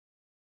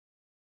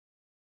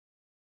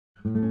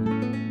Welcome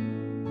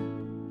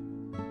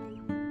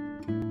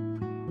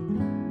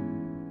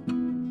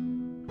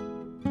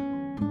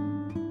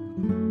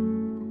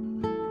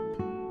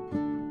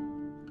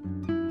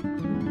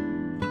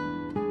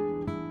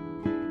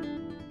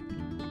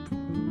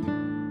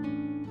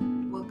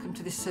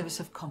to this service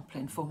of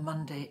Compline for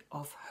Monday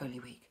of Holy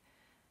Week.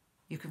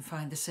 You can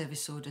find the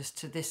service orders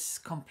to this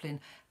Compline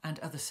and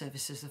other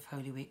services of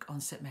Holy Week on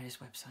St Mary's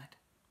website.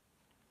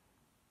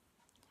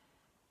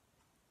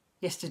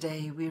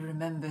 Yesterday we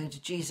remembered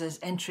Jesus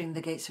entering the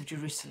gates of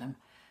Jerusalem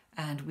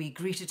and we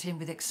greeted him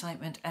with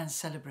excitement and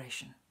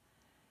celebration.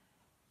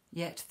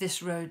 Yet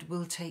this road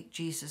will take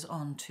Jesus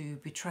on to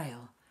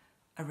betrayal,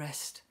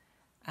 arrest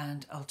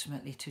and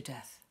ultimately to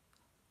death.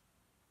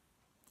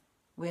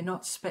 We're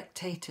not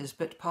spectators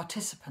but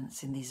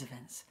participants in these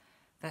events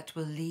that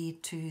will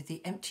lead to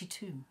the empty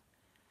tomb.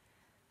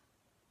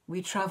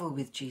 We travel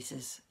with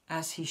Jesus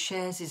as he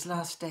shares his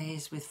last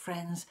days with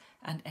friends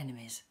and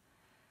enemies.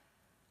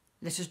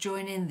 Let us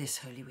join in this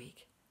Holy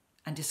Week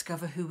and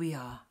discover who we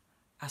are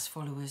as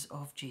followers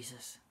of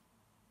Jesus.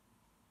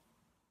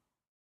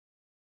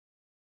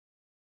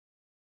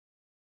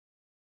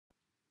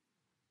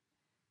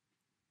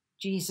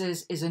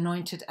 Jesus is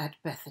anointed at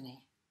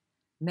Bethany.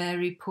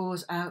 Mary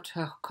pours out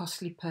her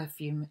costly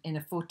perfume in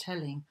a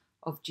foretelling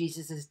of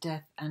Jesus'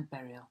 death and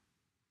burial.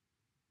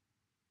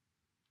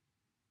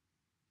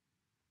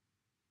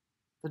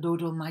 The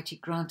Lord Almighty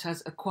grant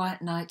us a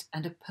quiet night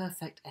and a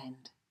perfect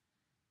end.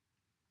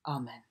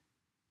 Amen.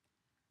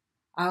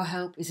 Our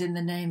help is in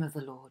the name of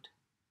the Lord,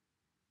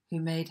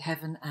 who made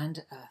heaven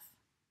and earth.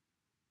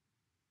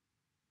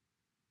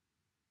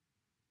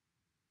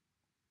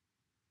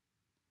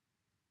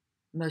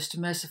 Most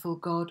merciful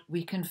God,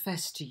 we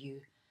confess to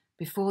you,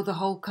 before the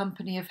whole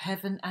company of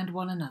heaven and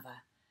one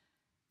another,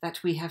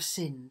 that we have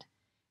sinned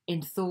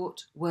in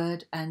thought,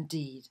 word and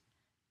deed,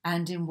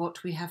 and in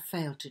what we have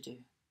failed to do.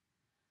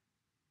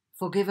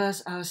 Forgive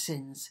us our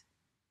sins,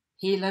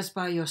 heal us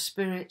by your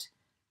Spirit,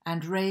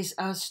 and raise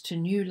us to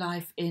new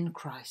life in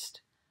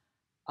Christ.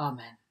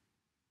 Amen.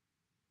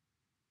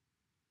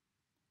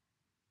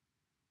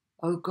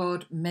 O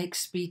God, make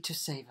speed to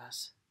save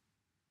us.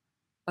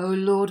 O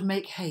Lord,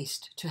 make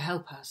haste to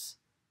help us.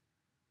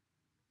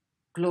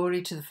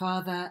 Glory to the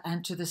Father,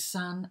 and to the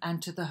Son,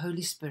 and to the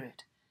Holy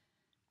Spirit,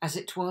 as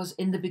it was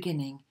in the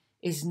beginning,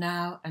 is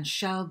now, and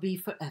shall be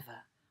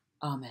forever.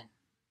 Amen.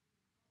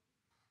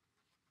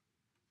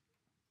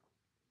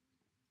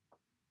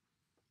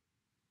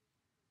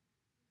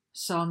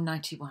 Psalm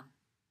 91.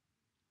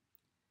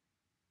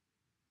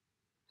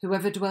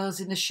 Whoever dwells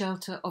in the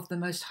shelter of the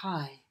Most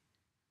High,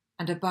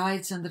 and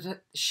abides under the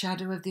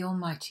shadow of the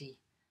Almighty,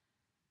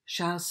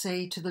 shall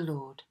say to the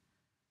Lord,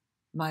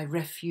 my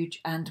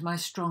refuge and my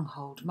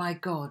stronghold, my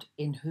God,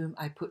 in whom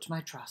I put my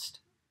trust.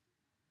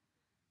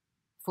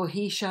 For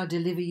he shall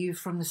deliver you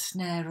from the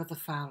snare of the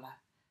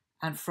fowler,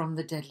 and from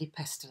the deadly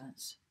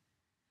pestilence.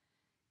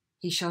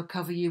 He shall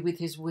cover you with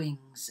his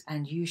wings,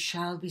 and you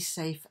shall be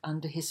safe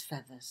under his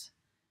feathers.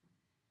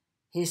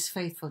 His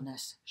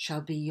faithfulness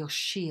shall be your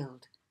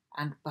shield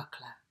and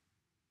buckler.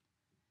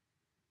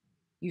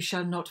 You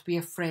shall not be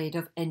afraid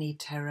of any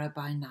terror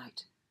by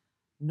night,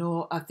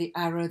 nor of the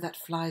arrow that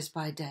flies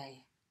by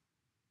day,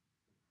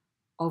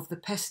 of the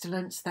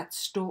pestilence that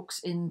stalks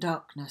in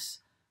darkness,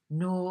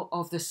 nor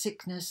of the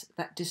sickness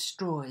that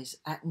destroys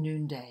at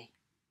noonday.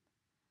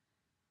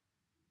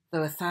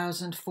 Though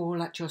 1,000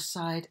 fall at your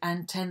side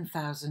and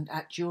 10,000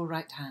 at your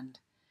right hand,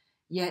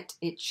 yet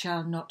it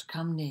shall not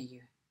come near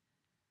you.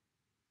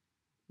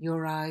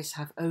 Your eyes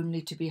have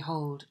only to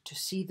behold to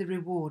see the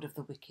reward of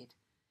the wicked.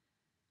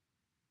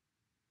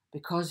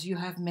 Because you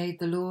have made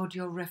the Lord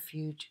your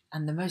refuge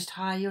and the Most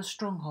High your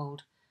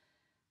stronghold,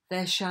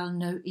 there shall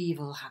no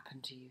evil happen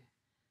to you,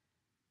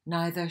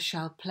 neither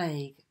shall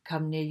plague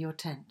come near your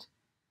tent.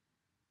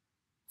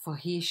 For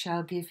he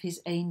shall give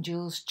his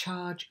angels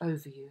charge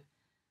over you,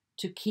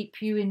 to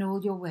keep you in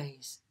all your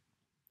ways.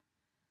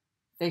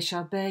 They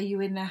shall bear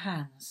you in their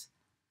hands,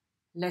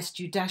 lest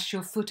you dash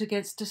your foot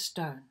against a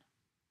stone.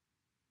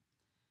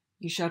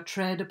 You shall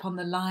tread upon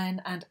the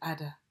lion and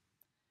adder,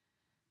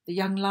 the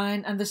young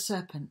lion and the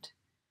serpent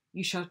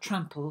you shall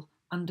trample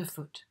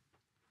underfoot.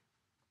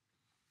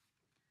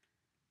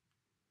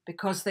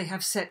 Because they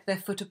have set their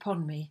foot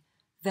upon me,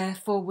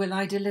 therefore will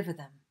I deliver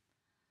them.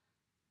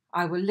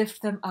 I will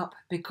lift them up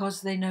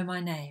because they know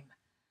my name.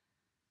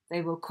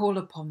 They will call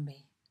upon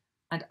me,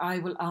 and I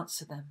will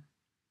answer them.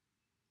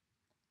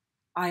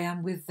 I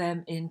am with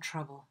them in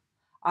trouble.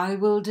 I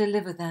will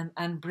deliver them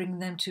and bring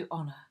them to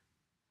honour.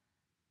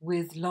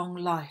 With long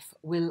life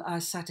will I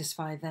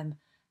satisfy them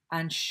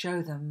and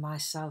show them my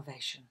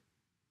salvation.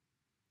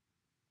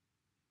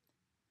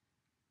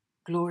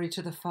 Glory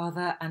to the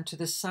Father, and to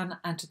the Son,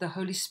 and to the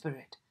Holy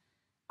Spirit,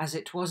 as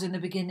it was in the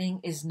beginning,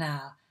 is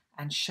now,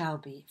 and shall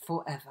be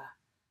forever.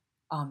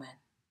 Amen.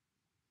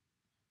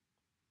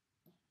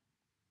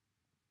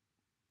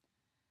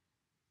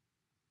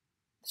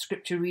 The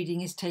scripture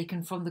reading is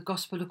taken from the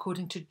Gospel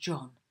according to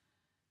John,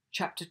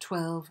 chapter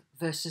 12,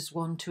 verses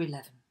 1 to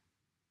 11.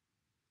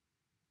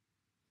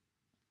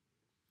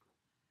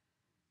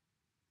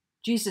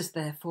 Jesus,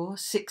 therefore,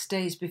 6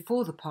 days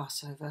before the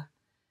Passover,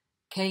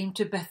 came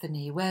to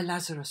Bethany where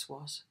Lazarus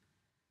was,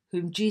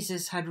 whom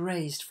Jesus had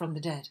raised from the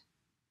dead.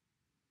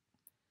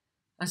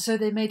 And so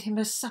they made him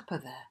a supper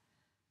there,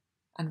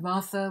 and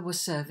Martha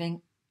was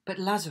serving, but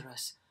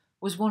Lazarus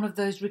was one of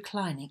those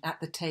reclining at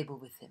the table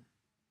with him.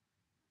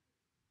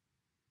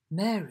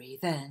 Mary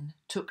then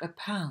took a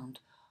pound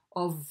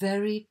of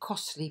very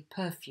costly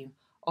perfume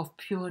of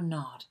pure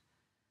nard,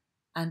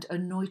 and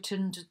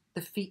anointed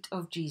the feet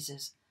of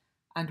Jesus,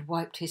 and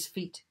wiped his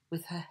feet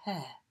with her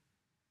hair.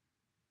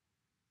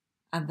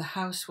 And the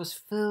house was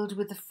filled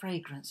with the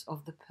fragrance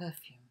of the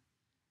perfume.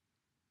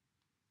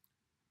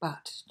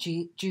 But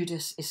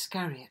Judas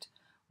Iscariot,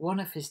 one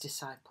of his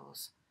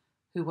disciples,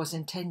 who was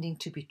intending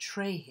to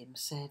betray him,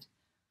 said,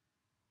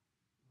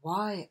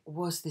 "Why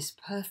was this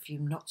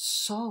perfume not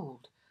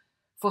sold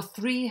for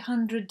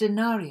 300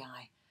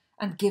 denarii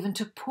and given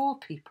to poor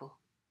people?"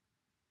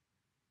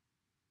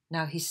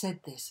 Now he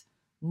said this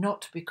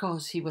not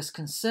because he was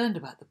concerned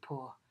about the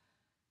poor,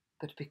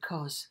 but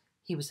because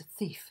he was a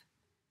thief.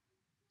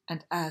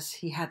 And as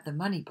he had the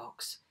money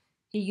box,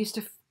 he used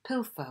to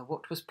pilfer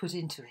what was put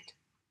into it.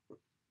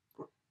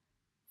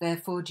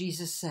 Therefore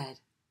Jesus said,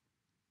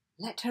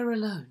 "Let her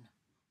alone,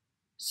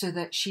 so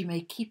that she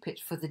may keep it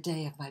for the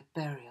day of my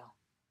burial.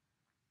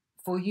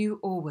 For you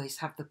always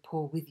have the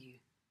poor with you,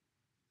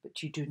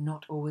 but you do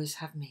not always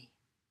have me."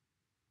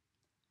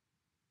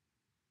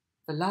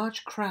 The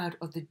large crowd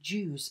of the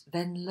Jews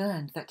then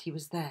learned that he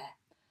was there,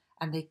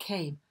 and they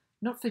came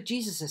not for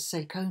Jesus'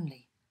 sake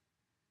only,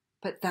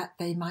 but that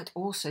they might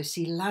also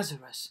see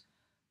Lazarus,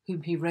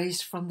 whom he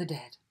raised from the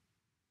dead.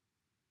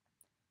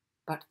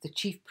 But the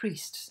chief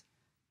priests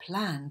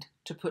planned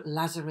to put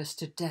Lazarus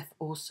to death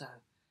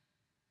also,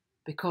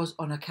 because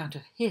on account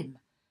of him,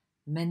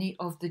 many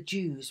of the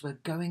Jews were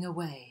going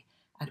away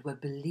and were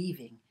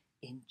believing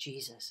in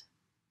Jesus.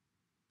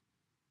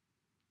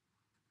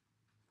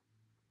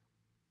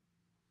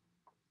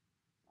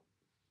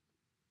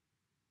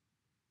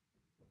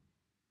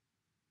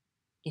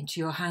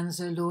 Into your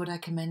hands, O Lord, I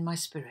commend my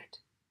spirit.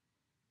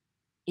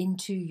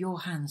 Into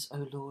your hands,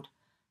 O Lord,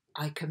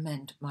 I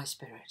commend my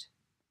spirit.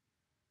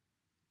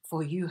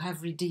 For you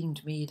have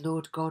redeemed me,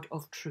 Lord God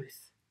of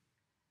truth.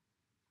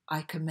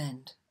 I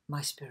commend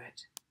my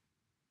spirit.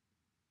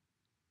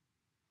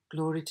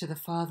 Glory to the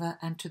Father,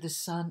 and to the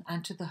Son,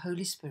 and to the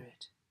Holy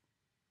Spirit.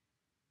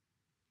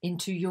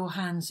 Into your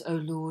hands, O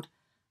Lord,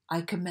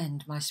 I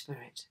commend my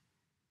spirit.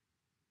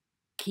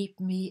 Keep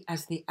me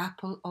as the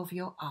apple of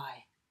your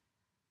eye.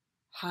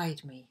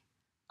 Hide me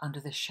under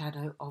the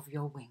shadow of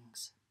your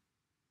wings.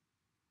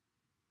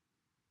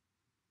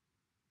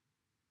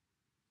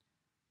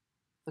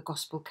 The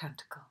Gospel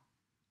Canticle.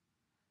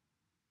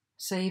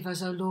 Save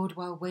us, O Lord,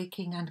 while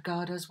waking, and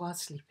guard us while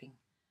sleeping,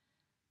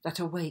 that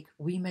awake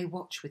we may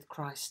watch with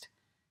Christ,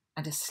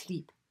 and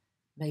asleep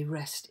may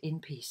rest in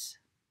peace.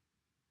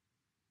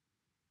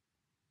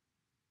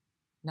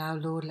 Now,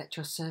 Lord, let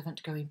your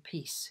servant go in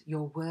peace.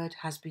 Your word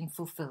has been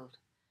fulfilled.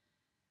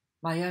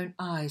 My own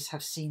eyes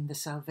have seen the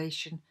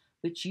salvation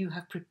which you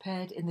have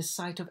prepared in the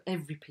sight of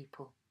every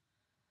people,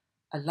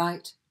 a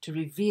light to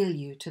reveal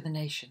you to the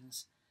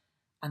nations,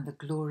 and the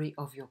glory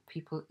of your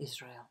people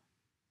Israel.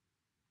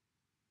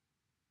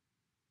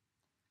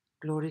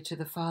 Glory to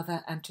the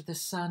Father, and to the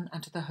Son,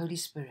 and to the Holy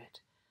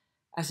Spirit,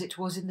 as it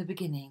was in the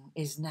beginning,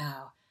 is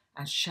now,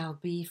 and shall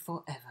be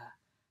forever.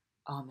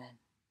 Amen.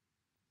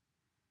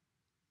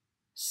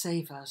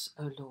 Save us,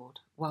 O Lord,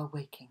 while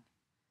waking,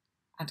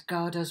 and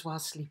guard us while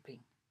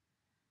sleeping,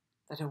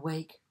 that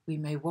awake we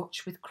may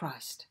watch with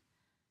Christ,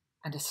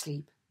 and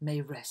asleep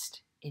may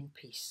rest in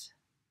peace.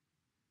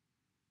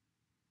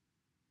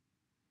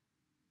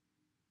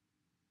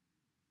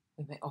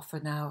 We may offer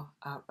now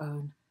our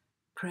own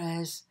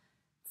prayers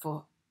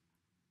for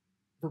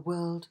the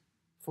world,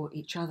 for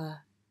each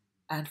other,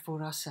 and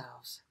for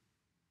ourselves,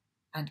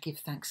 and give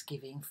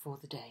thanksgiving for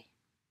the day.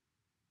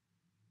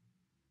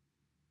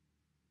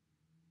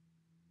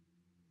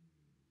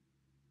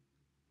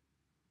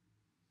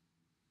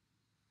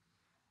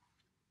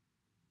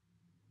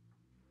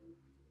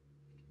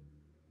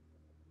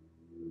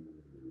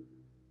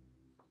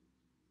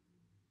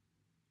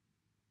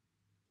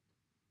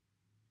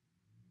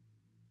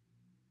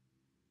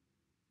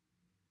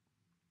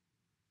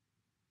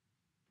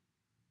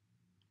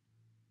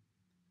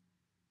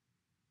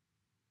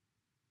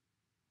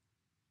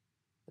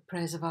 The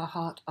prayers of our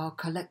heart are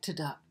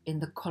collected up in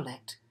the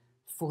collect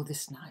for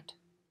this night.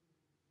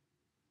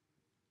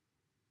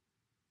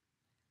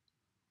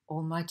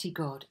 Almighty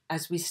God,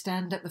 as we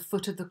stand at the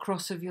foot of the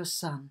cross of your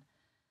Son,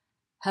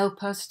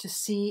 help us to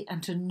see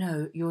and to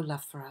know your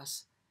love for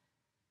us,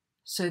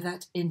 so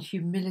that in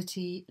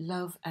humility,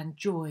 love, and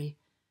joy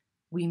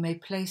we may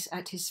place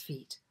at his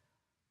feet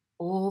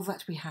all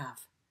that we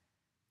have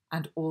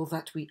and all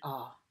that we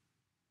are,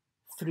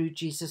 through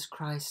Jesus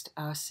Christ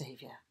our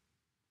Saviour.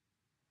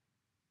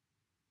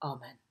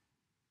 Amen.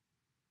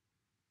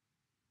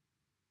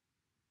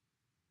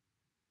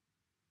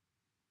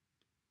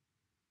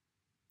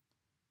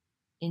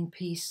 In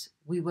peace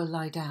we will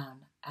lie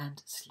down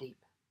and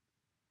sleep.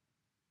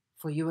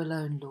 For you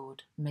alone,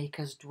 Lord, make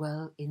us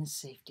dwell in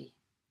safety.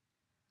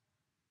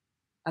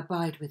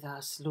 Abide with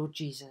us, Lord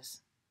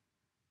Jesus,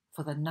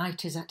 for the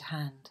night is at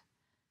hand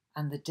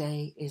and the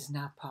day is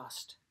now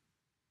past.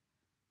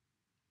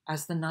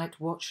 As the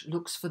night watch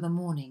looks for the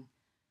morning,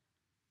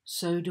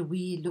 so do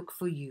we look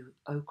for you,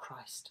 O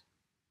Christ.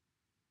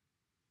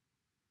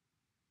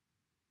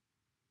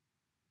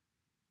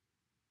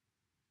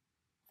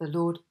 The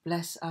Lord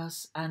bless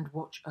us and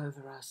watch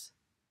over us.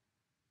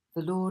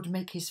 The Lord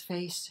make his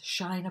face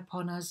shine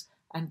upon us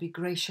and be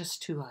gracious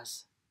to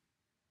us.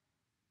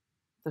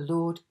 The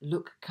Lord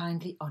look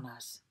kindly on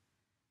us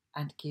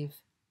and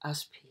give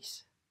us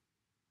peace.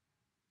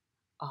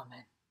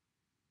 Amen.